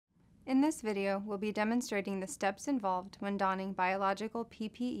In this video, we'll be demonstrating the steps involved when donning biological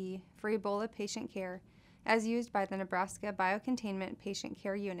PPE for Ebola patient care as used by the Nebraska Biocontainment Patient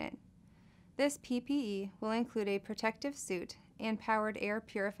Care Unit. This PPE will include a protective suit and powered air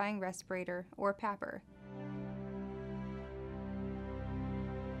purifying respirator, or PAPR.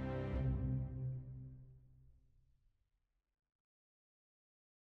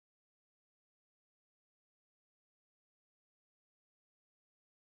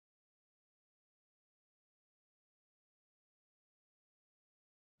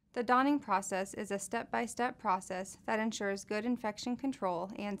 The donning process is a step-by-step process that ensures good infection control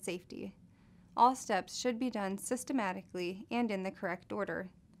and safety. All steps should be done systematically and in the correct order.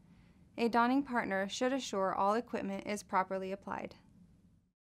 A donning partner should assure all equipment is properly applied.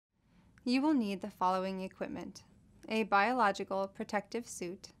 You will need the following equipment: a biological protective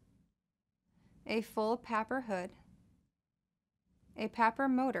suit, a full PAPR hood, a PAPR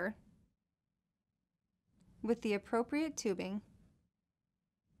motor with the appropriate tubing,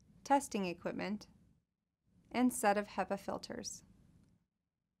 testing equipment, and set of HEPA filters,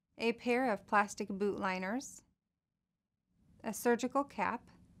 a pair of plastic boot liners, a surgical cap,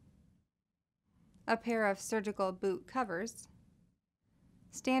 a pair of surgical boot covers,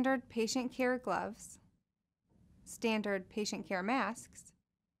 standard patient care gloves, standard patient care masks,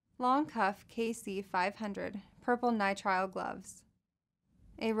 long cuff KC 500 purple nitrile gloves,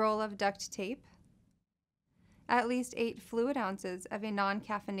 a roll of duct tape, at least 8 fluid ounces of a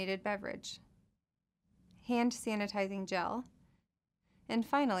non-caffeinated beverage, hand sanitizing gel, and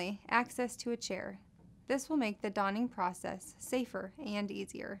finally, access to a chair. This will make the donning process safer and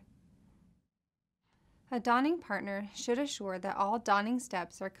easier. A donning partner should assure that all donning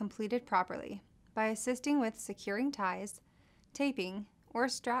steps are completed properly by assisting with securing ties, taping, or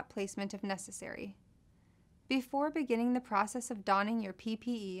strap placement if necessary. Before beginning the process of donning your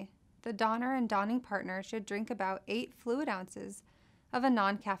PPE, the donor and donning partner should drink about 8 fluid ounces of a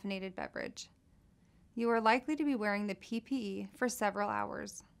non-caffeinated beverage. You are likely to be wearing the PPE for several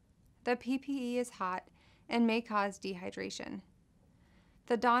hours. The PPE is hot and may cause dehydration.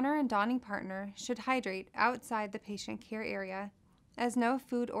 The donor and donning partner should hydrate outside the patient care area, as no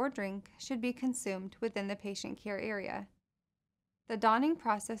food or drink should be consumed within the patient care area. The donning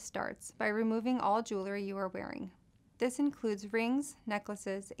process starts by removing all jewelry you are wearing. This includes rings,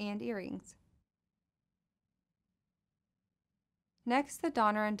 necklaces, and earrings. Next, the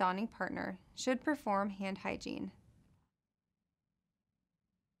donor and donning partner should perform hand hygiene.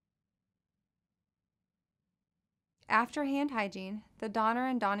 After hand hygiene, the donor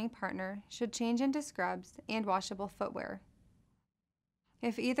and donning partner should change into scrubs and washable footwear.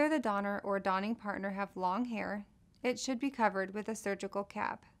 If either the donor or donning partner have long hair, it should be covered with a surgical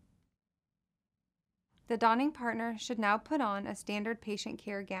cap. The donning partner should now put on a standard patient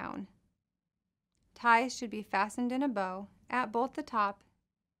care gown. Ties should be fastened in a bow at both the top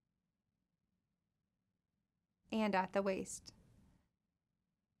and at the waist.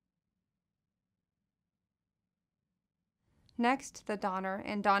 Next, the donor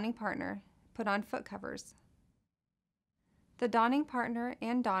and donning partner put on foot covers. The donning partner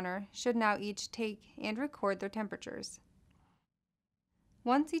and donor should now each take and record their temperatures.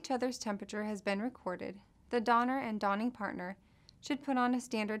 Once each other's temperature has been recorded, the donor and donning partner should put on a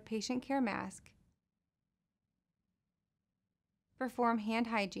standard patient care mask, perform hand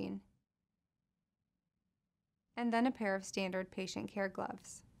hygiene, and then a pair of standard patient care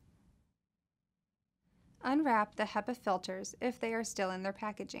gloves. Unwrap the HEPA filters if they are still in their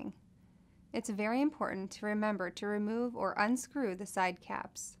packaging. It's very important to remember to remove or unscrew the side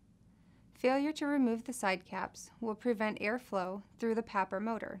caps. Failure to remove the side caps will prevent airflow through the PAPR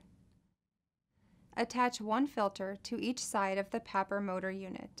motor. Attach one filter to each side of the PAPR motor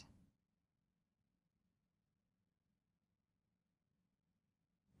unit.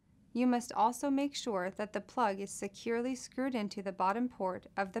 You must also make sure that the plug is securely screwed into the bottom port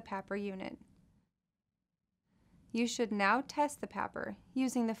of the PAPR unit. You should now test the PAPR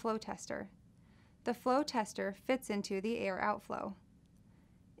using the flow tester. The flow tester fits into the air outflow.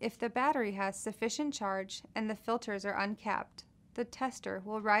 If the battery has sufficient charge and the filters are uncapped, the tester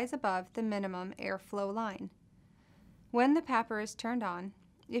will rise above the minimum airflow line. When the PAPR is turned on,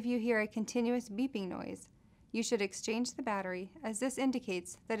 if you hear a continuous beeping noise, you should exchange the battery, as this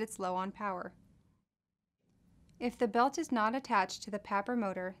indicates that it's low on power. If the belt is not attached to the PAPR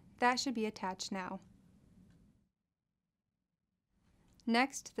motor, that should be attached now.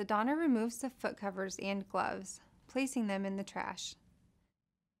 Next, the donor removes the foot covers and gloves, placing them in the trash.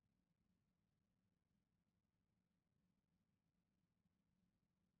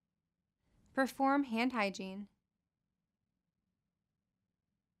 Perform hand hygiene.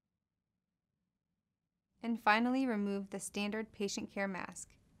 And finally, remove the standard patient care mask,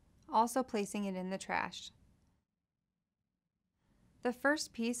 also placing it in the trash. The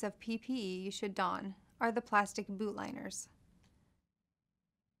first piece of PPE you should don are the plastic boot liners.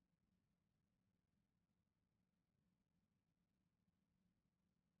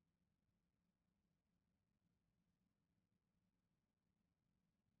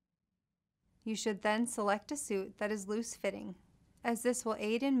 You should then select a suit that is loose-fitting, as this will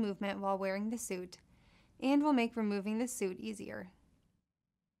aid in movement while wearing the suit and will make removing the suit easier.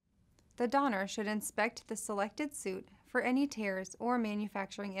 The donor should inspect the selected suit for any tears or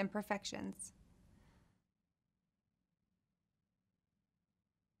manufacturing imperfections.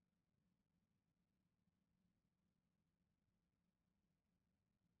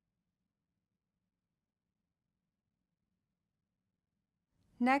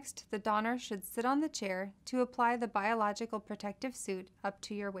 Next, the donor should sit on the chair to apply the biological protective suit up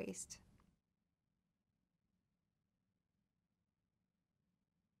to your waist.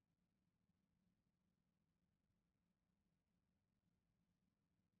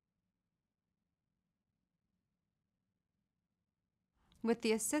 With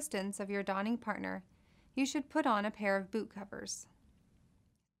the assistance of your donning partner, you should put on a pair of boot covers.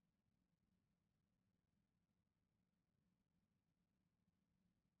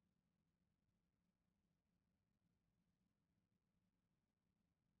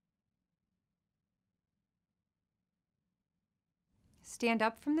 Stand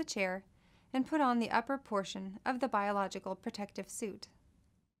up from the chair and put on the upper portion of the biological protective suit.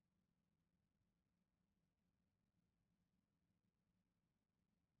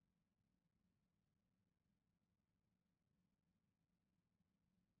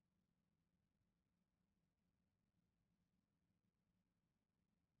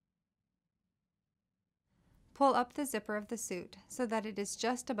 Pull up the zipper of the suit so that it is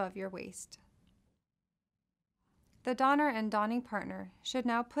just above your waist. The donor and donning partner should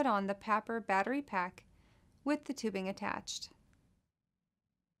now put on the PAPR battery pack with the tubing attached.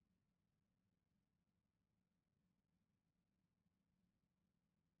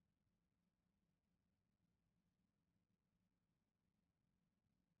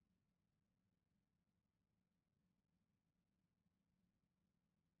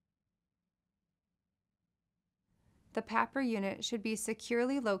 The PAPR unit should be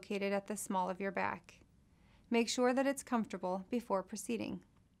securely located at the small of your back. Make sure that it's comfortable before proceeding.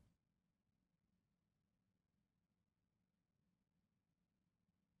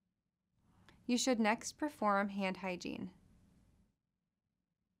 You should next perform hand hygiene.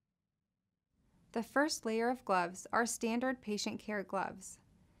 The first layer of gloves are standard patient care gloves.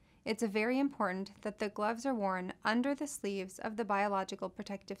 It's very important that the gloves are worn under the sleeves of the biological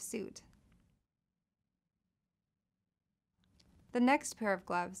protective suit. The next pair of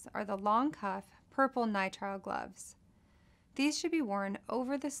gloves are the long cuff purple nitrile gloves. These should be worn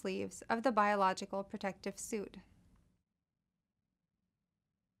over the sleeves of the biological protective suit.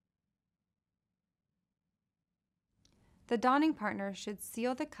 The donning partner should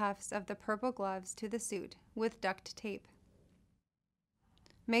seal the cuffs of the purple gloves to the suit with duct tape.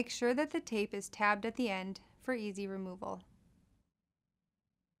 Make sure that the tape is tabbed at the end for easy removal.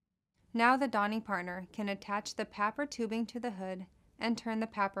 Now the donning partner can attach the PAPR tubing to the hood and turn the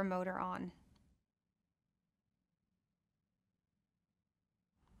PAPR motor on.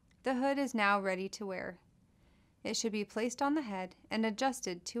 The hood is now ready to wear. It should be placed on the head and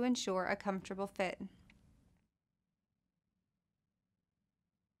adjusted to ensure a comfortable fit.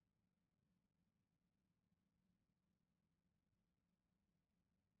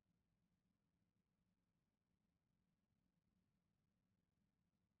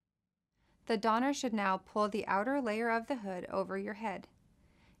 The donor should now pull the outer layer of the hood over your head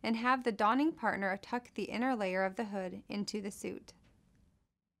and have the donning partner tuck the inner layer of the hood into the suit.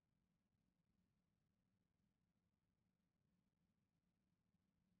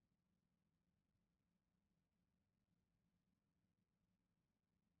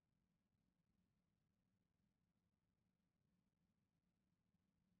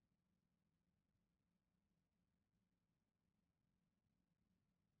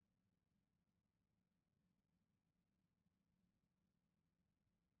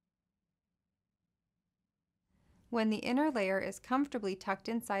 When the inner layer is comfortably tucked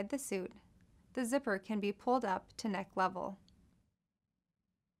inside the suit, the zipper can be pulled up to neck level.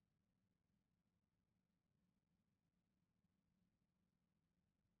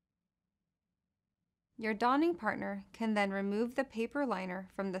 Your donning partner can then remove the paper liner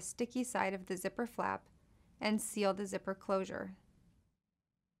from the sticky side of the zipper flap and seal the zipper closure.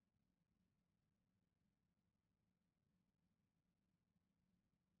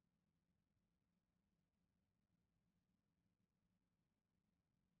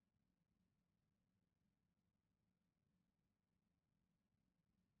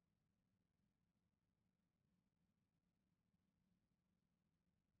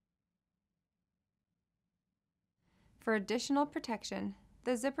 For additional protection,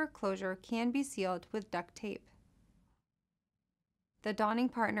 the zipper closure can be sealed with duct tape. The donning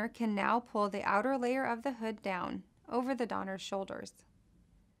partner can now pull the outer layer of the hood down over the donnor's shoulders.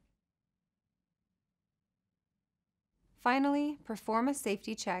 Finally, perform a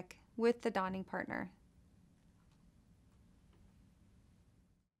safety check with the donning partner.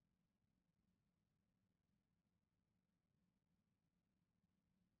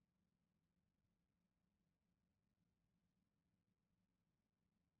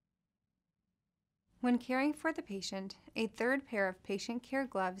 When caring for the patient, a third pair of patient care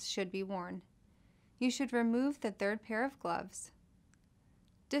gloves should be worn. You should remove the third pair of gloves.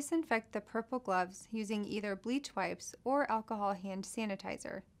 Disinfect the purple gloves using either bleach wipes or alcohol hand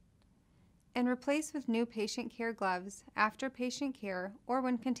sanitizer, and replace with new patient care gloves after patient care or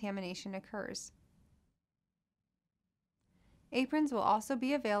when contamination occurs. Aprons will also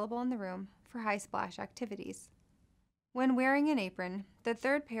be available in the room for high splash activities. When wearing an apron, the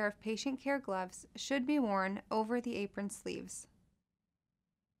third pair of patient care gloves should be worn over the apron sleeves.